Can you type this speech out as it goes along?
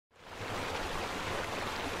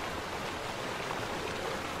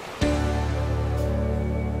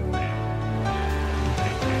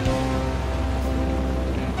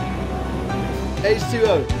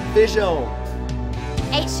H2O, fish on.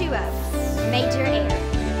 H2O, major air.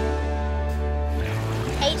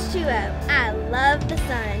 H2O, I love the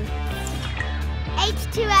sun.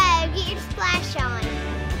 H2O, get your splash on.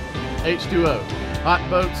 H2O, hot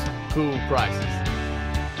boats, cool prices.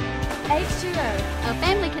 H2O, a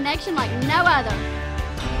family connection like no other.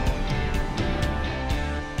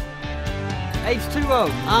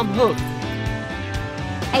 H2O, I'm hooked.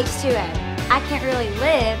 H2O, I can't really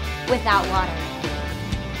live without water.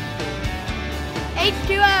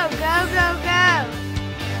 H2O, go, go, go.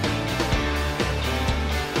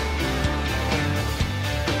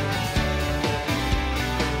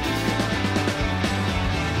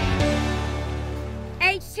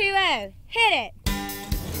 H2O, hit it.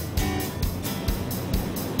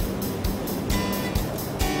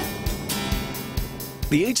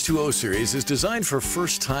 The H2O series is designed for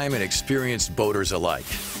first-time and experienced boaters alike.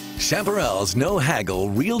 Chaparral's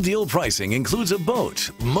no-haggle, real-deal pricing includes a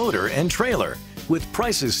boat, motor, and trailer, with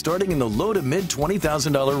prices starting in the low to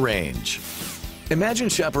mid-$20,000 range. Imagine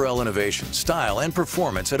Chaparral innovation, style, and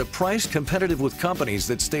performance at a price competitive with companies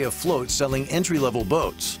that stay afloat selling entry-level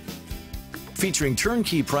boats. Featuring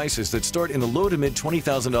turnkey prices that start in the low to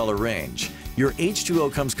mid-$20,000 range, your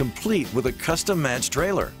H2O comes complete with a custom-matched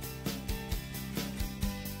trailer.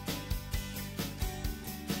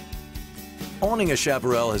 Owning a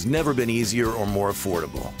Chaparral has never been easier or more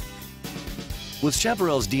affordable. With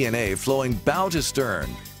Chaparral's DNA flowing bow to stern,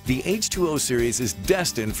 the H2O series is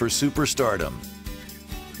destined for superstardom.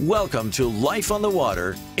 Welcome to Life on the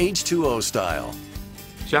Water, H2O style.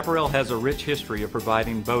 Chaparral has a rich history of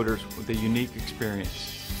providing boaters with a unique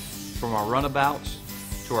experience. From our runabouts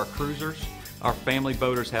to our cruisers, our family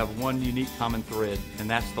boaters have one unique common thread, and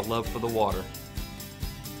that's the love for the water.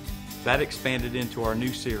 That expanded into our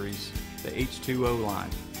new series, the H2O line.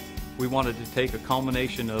 We wanted to take a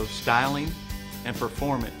culmination of styling and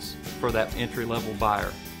performance for that entry-level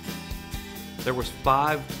buyer. There was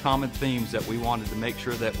 5 common themes that we wanted to make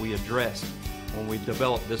sure that we addressed when we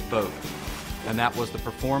developed this boat. And that was the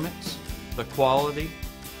performance, the quality,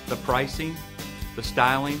 the pricing, the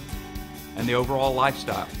styling, and the overall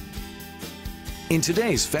lifestyle. In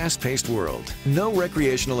today's fast-paced world, no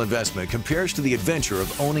recreational investment compares to the adventure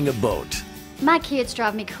of owning a boat. My kids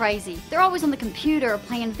drive me crazy. They're always on the computer,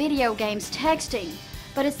 playing video games, texting.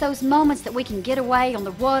 But it's those moments that we can get away on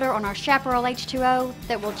the water on our Chaparral H2O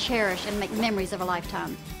that we'll cherish and make memories of a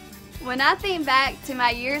lifetime. When I think back to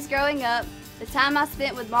my years growing up, the time I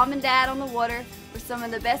spent with Mom and Dad on the water were some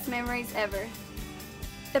of the best memories ever.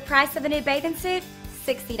 The price of a new bathing suit,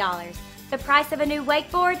 $60. The price of a new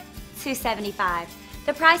wakeboard, $275.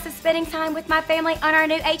 The price of spending time with my family on our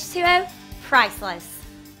new H2O, priceless.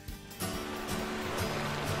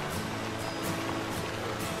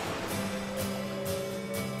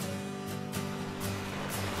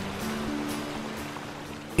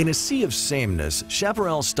 In a sea of sameness,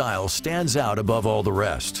 Chaparral style stands out above all the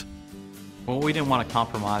rest. Well, we didn't want to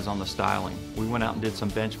compromise on the styling. We went out and did some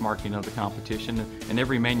benchmarking of the competition, and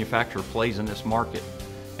every manufacturer plays in this market.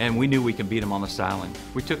 And we knew we could beat them on the styling.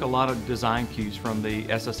 We took a lot of design cues from the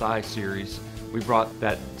SSI series. We brought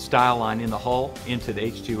that style line in the hull into the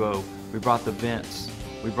H2O. We brought the vents.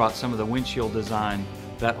 We brought some of the windshield design,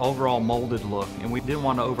 that overall molded look, and we didn't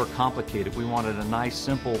want to overcomplicate it. We wanted a nice,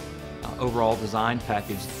 simple overall design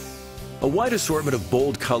package. A wide assortment of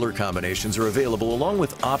bold color combinations are available along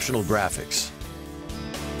with optional graphics.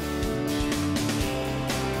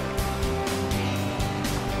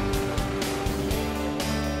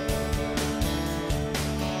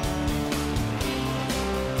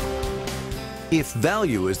 If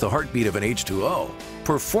value is the heartbeat of an H2O,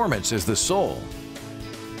 performance is the soul.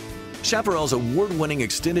 Chaparral's award-winning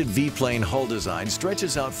extended V-plane hull design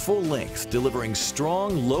stretches out full length, delivering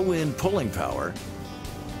strong, low-end pulling power,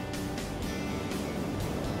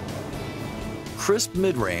 crisp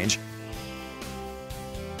mid-range,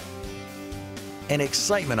 and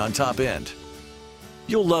excitement on top end.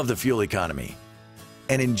 You'll love the fuel economy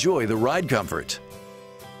and enjoy the ride comfort.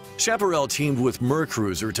 Chaparral teamed with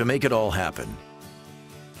Mercruiser to make it all happen.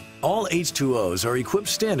 All H2Os are equipped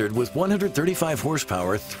standard with 135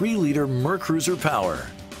 horsepower, 3-liter Mercruiser power.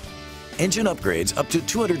 Engine upgrades up to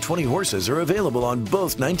 220 horses are available on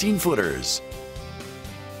both 19-footers.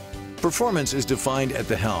 Performance is defined at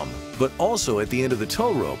the helm, but also at the end of the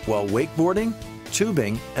tow rope while wakeboarding,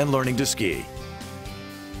 tubing, and learning to ski.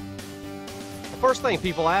 The first thing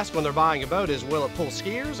people ask when they're buying a boat is, will it pull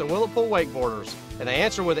skiers and will it pull wakeboarders? And the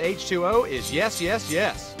answer with H2O is yes, yes,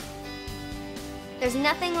 yes. There's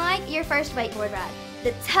nothing like your first wakeboard ride.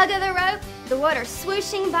 The tug of the rope, the water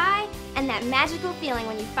swooshing by, and that magical feeling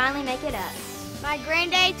when you finally make it up. My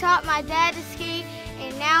granddad taught my dad to ski,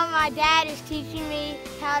 now my dad is teaching me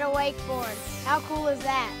how to wakeboard. How cool is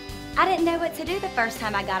that? I didn't know what to do the first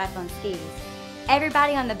time I got up on skis.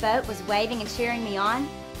 Everybody on the boat was waving and cheering me on.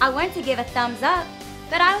 I wanted to give a thumbs up,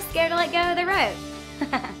 but I was scared to let go of the rope.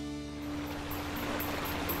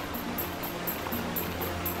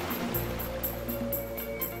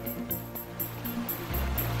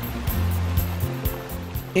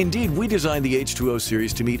 Indeed, we designed the H2O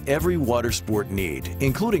series to meet every water sport need,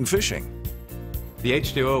 including fishing. The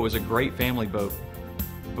H2O is a great family boat,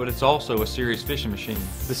 but it's also a serious fishing machine.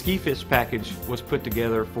 The ski fish package was put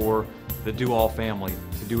together for the do-all family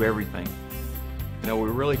to do everything. You know, we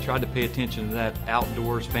really tried to pay attention to that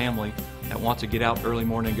outdoors family that wants to get out early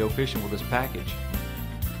morning and go fishing with this package.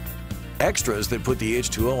 Extras that put the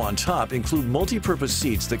H2O on top include multi-purpose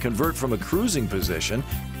seats that convert from a cruising position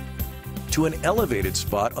to an elevated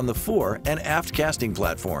spot on the fore and aft casting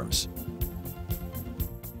platforms.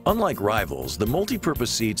 Unlike rivals, the multi-purpose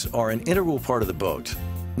seats are an integral part of the boat,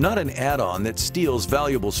 not an add-on that steals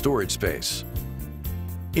valuable storage space.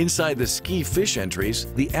 Inside the ski fish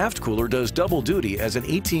entries, the aft cooler does double duty as an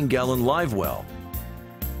 18-gallon live well.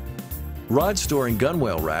 Rod storing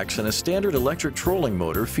gunwale racks and a standard electric trolling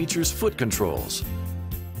motor features foot controls.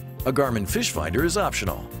 A Garmin fish finder is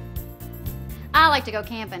optional. I like to go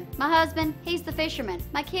camping. My husband, he's the fisherman.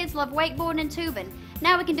 My kids love wakeboarding and tubing.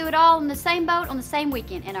 Now we can do it all in the same boat on the same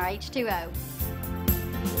weekend in our H2O.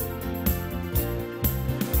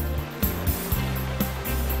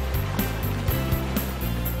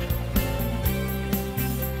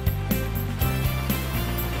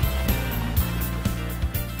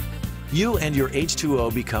 You and your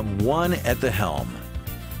H2O become one at the helm.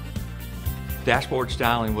 Dashboard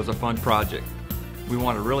styling was a fun project. We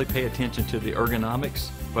want to really pay attention to the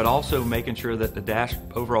ergonomics, but also making sure that the dash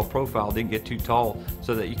overall profile didn't get too tall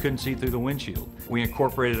so that you couldn't see through the windshield. We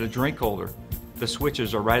incorporated a drink holder. The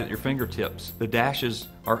switches are right at your fingertips. The dashes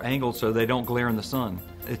are angled so they don't glare in the sun.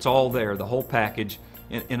 It's all there, the whole package,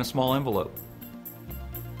 in a small envelope.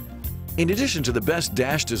 In addition to the best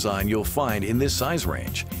dash design you'll find in this size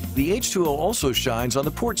range, the H2O also shines on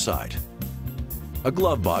the port side. A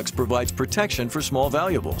glove box provides protection for small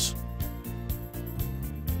valuables.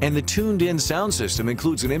 And the tuned-in sound system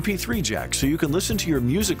includes an MP3 jack so you can listen to your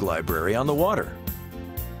music library on the water.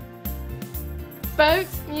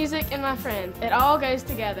 Boats, music, and my friends. It all goes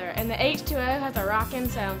together, and the H2O has a rockin'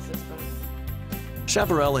 sound system.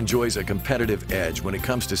 Chaparral enjoys a competitive edge when it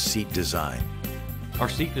comes to seat design. Our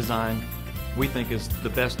seat design, we think, is the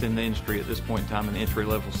best in the industry at this point in time in the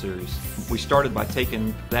entry-level series. We started by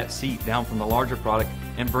taking that seat down from the larger product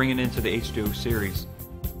and bringing it into the H2O series.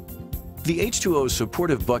 The H2O's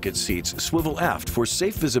supportive bucket seats swivel aft for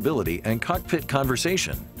safe visibility and cockpit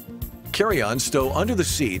conversation. Carry-ons stow under the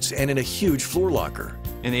seats and in a huge floor locker.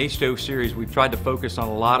 In the H2O series, we've tried to focus on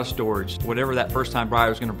a lot of storage. Whatever that first-time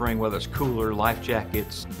buyer is going to bring, whether it's cooler, life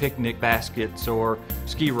jackets, picnic baskets, or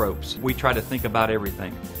ski ropes, we try to think about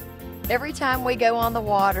everything. Every time we go on the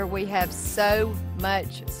water, we have so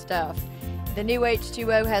much stuff. The new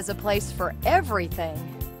H2O has a place for everything.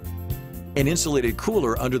 An insulated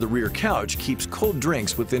cooler under the rear couch keeps cold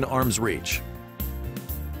drinks within arm's reach.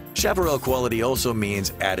 Chaparral quality also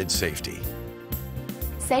means added safety.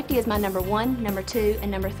 Safety is my number 1, number 2, and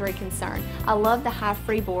number 3 concern. I love the high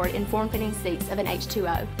freeboard and form-fitting seats of an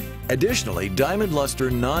H2O. Additionally, diamond luster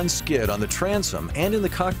non-skid on the transom and in the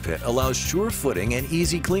cockpit allows sure footing and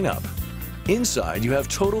easy cleanup. Inside, you have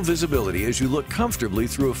total visibility as you look comfortably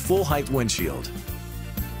through a full-height windshield.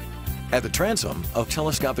 At the transom, a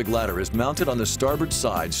telescopic ladder is mounted on the starboard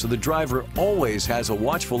side so the driver always has a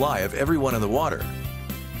watchful eye of everyone in the water.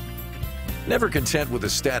 Never content with the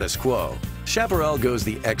status quo, Chaparral goes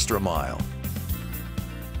the extra mile.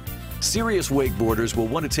 Serious wakeboarders will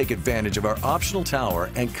want to take advantage of our optional tower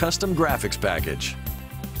and custom graphics package.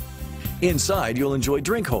 Inside, you'll enjoy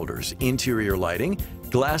drink holders, interior lighting,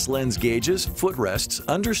 glass lens gauges, footrests,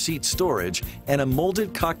 under-seat storage, and a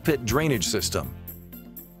molded cockpit drainage system.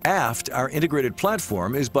 Aft, our integrated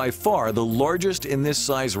platform is by far the largest in this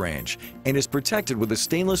size range and is protected with a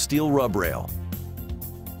stainless steel rub rail.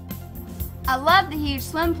 I love the huge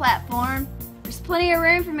swim platform. There's plenty of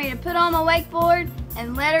room for me to put on my wakeboard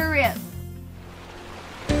and let her rip.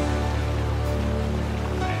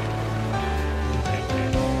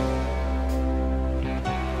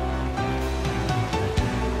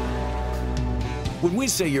 When we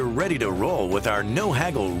say you're ready to roll with our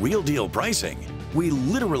no-haggle real deal pricing, we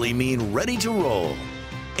literally mean ready to roll.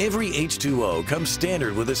 Every H2O comes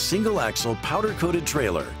standard with a single-axle powder-coated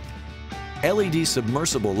trailer, LED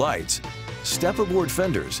submersible lights, step-aboard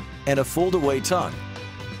fenders, and a fold-away tongue.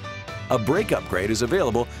 A brake upgrade is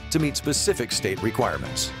available to meet specific state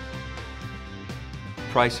requirements.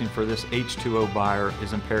 Pricing for this H2O buyer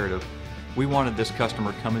is imperative. We wanted this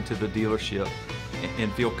customer to come into the dealership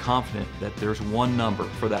and feel confident that there's one number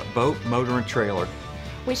for that boat, motor, and trailer.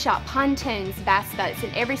 We shop pontoons, bass boats,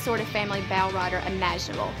 and every sort of family bow rider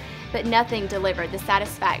imaginable, but nothing delivered the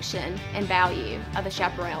satisfaction and value of the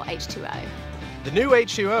Chaparral H2O. The new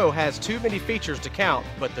H2O has too many features to count,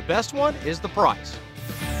 but the best one is the price.